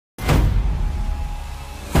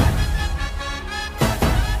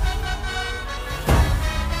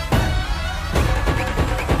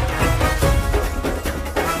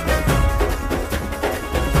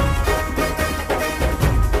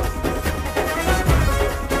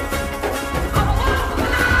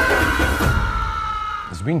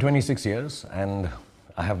It's been 26 years and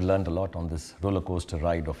I have learned a lot on this roller coaster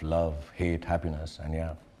ride of love, hate, happiness, and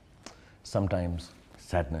yeah, sometimes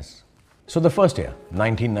sadness. So the first year,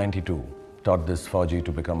 1992, taught this Fauji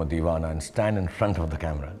to become a diwana and stand in front of the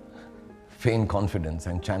camera, feign confidence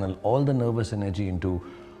and channel all the nervous energy into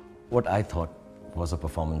what I thought was a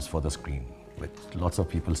performance for the screen, which lots of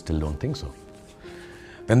people still don't think so.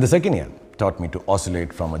 Then the second year taught me to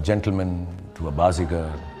oscillate from a gentleman to a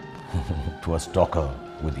bazigar to a stalker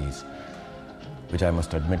with ease, which I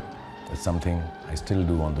must admit is something I still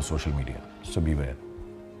do on the social media, so beware.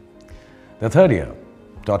 The third year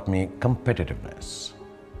taught me competitiveness,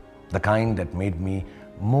 the kind that made me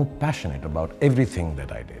more passionate about everything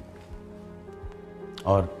that I did.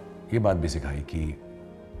 और ये बात भी सिखाई कि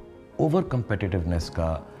over competitiveness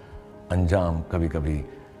का अंजाम कभी-कभी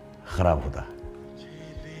खराब होता है.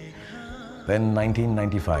 Then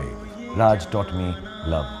 1995, Raj taught me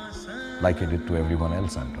love, like he did to everyone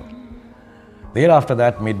else, I'm told. The year after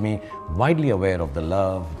that made me widely aware of the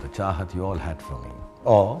love, the chahat you all had for me.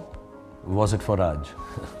 Or was it for Raj?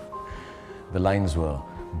 The lines were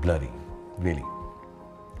blurry, really.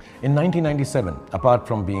 In 1997, apart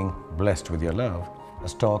from being blessed with your love, a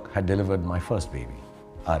stork had delivered my first baby,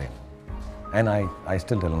 Aryan. And I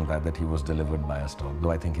still tell him that he was delivered by a stork,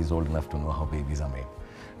 though I think he's old enough to know how babies are made.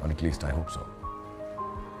 Or at least I hope so.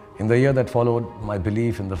 In the year that followed, my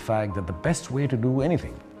belief in the fact that the best way to do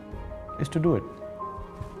anything is to do it,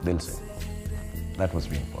 they'll say. That was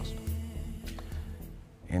reinforced.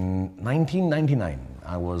 In 1999,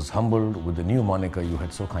 I was humbled with the new moniker you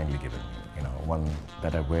had so kindly given me, one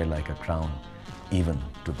that I wear like a crown, even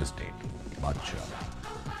to this date. Badshah.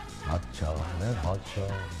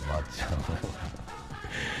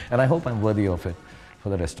 And I hope I'm worthy of it for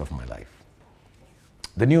the rest of my life.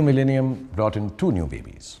 The new millennium brought in two new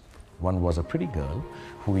babies. One was a pretty girl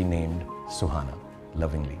who we named Suhana,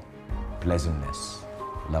 lovingly, pleasantness,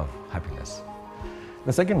 love, happiness.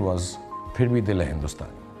 The second was Phir Bhi Dil Hai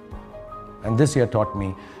Hindustani. And this year taught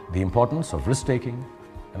me the importance of risk-taking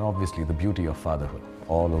and obviously the beauty of fatherhood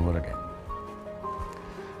all over again.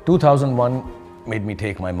 2001 made me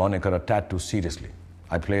take my moniker a tad too seriously.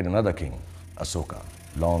 I played another king, Ashoka,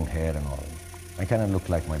 long hair and all. I kind of looked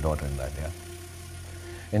like my daughter in that, yeah.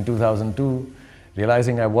 In 2002,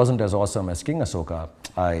 realizing I wasn't as awesome as King Ashoka,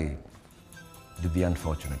 I did the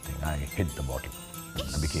unfortunate thing. I hit the bottle.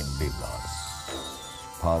 I became Devdas.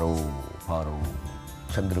 Paro,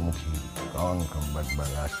 Chandramukhi, kaun kambat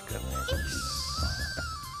balash karne ko.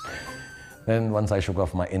 Then once I shook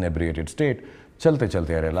off my inebriated state, chalte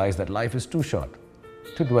chalte I realized that life is too short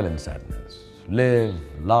to dwell in sadness. Live,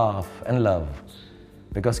 laugh and love.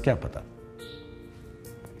 Because kya pata?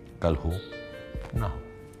 Kal ho, na ho.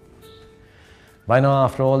 By now,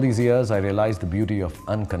 after all these years, I realized the beauty of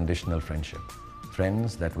unconditional friendship.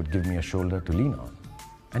 Friends that would give me a shoulder to lean on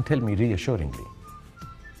and tell me reassuringly,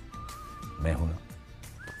 main hu na.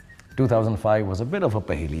 2005 was a bit of a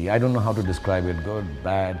paheli. I don't know how to describe it, good,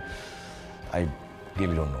 bad. I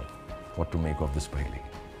really don't know what to make of this paheli.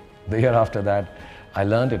 The year after that, I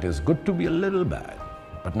learned it is good to be a little bad,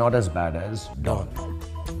 but not as bad as Dawn.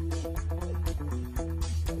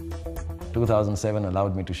 2007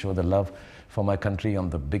 allowed me to show the love for my country on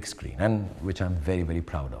the big screen, and which I'm very, very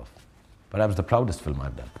proud of. Perhaps the proudest film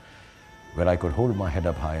I've done, where I could hold my head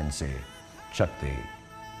up high and say, Chakte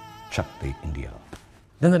India.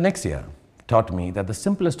 Then the next year taught me that the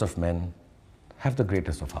simplest of men have the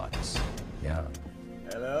greatest of hearts. Yeah.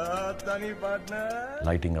 Hello, Tani partner.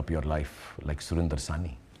 Lighting up your life like Surinder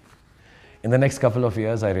Sani. In the next couple of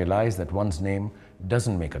years, I realized that one's name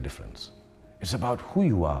doesn't make a difference. It's about who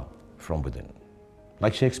you are from within.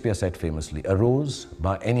 Like Shakespeare said famously, a rose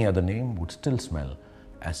by any other name would still smell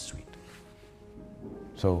as sweet.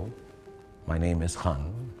 So, my name is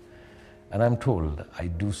Khan, and I'm told I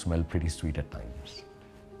do smell pretty sweet at times.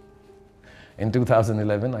 In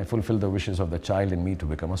 2011, I fulfilled the wishes of the child in me to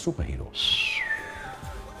become a superhero.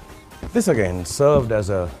 This again served as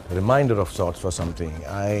a reminder of sorts for something.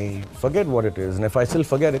 I forget what it is, and if I still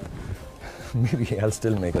forget it, maybe I'll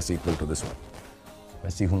still make a sequel to this one. मैं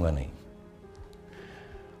सीखूंगा नहीं.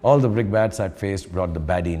 All the brickbats I'd faced brought the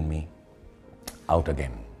baddie in me out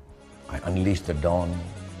again. I unleashed the dawn,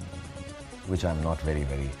 which I'm not very,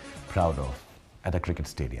 very proud of, at a cricket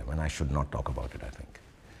stadium, and I should not talk about it, I think.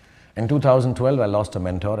 In 2012, I lost a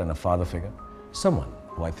mentor and a father figure, someone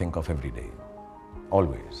who I think of every day,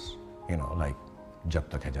 always, like, jab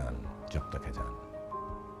tak hai jaan, jab tak hai jaan,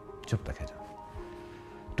 jab tak hai jaan.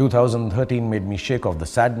 2013 made me shake off the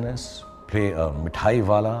sadness, play a mithai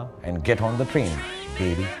wala and get on the train,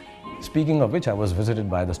 baby. Speaking of which, I was visited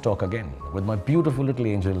by the stork again with my beautiful little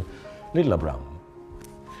angel, Little Abram.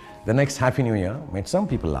 The next Happy New Year made some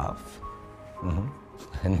people laugh,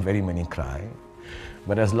 and very many cry.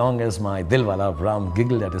 But as long as my Dilwala Ram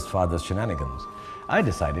giggled at his father's shenanigans, I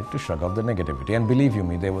decided to shrug off the negativity. And believe you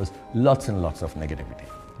me, there was lots and lots of negativity.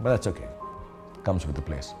 But that's okay. Comes with the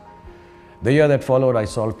place. The year that followed, I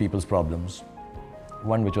solved people's problems.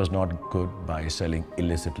 One which was not good by selling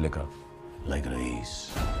illicit liquor, like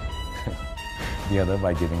Rais. The other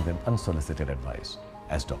by giving them unsolicited advice,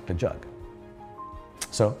 as Dr. Jug.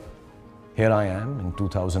 So, here I am in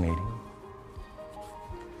 2018,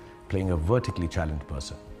 playing a vertically challenged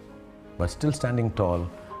person, but still standing tall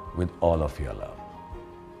with all of your love.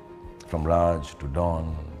 From Raj to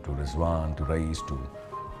Dawn to Rizwan to Rais to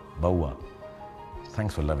Baua,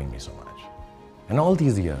 thanks for loving me so much. And all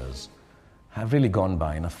these years have really gone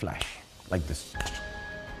by in a flash, like this.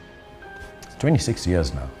 It's 26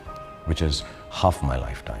 years now, which is half my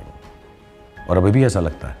lifetime. और अभी भी ऐसा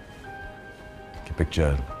लगता है कि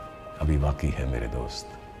picture अभी बाकी है मेरे दोस्त.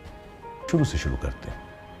 शुरू से शुरू करते हैं,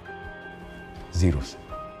 0 से.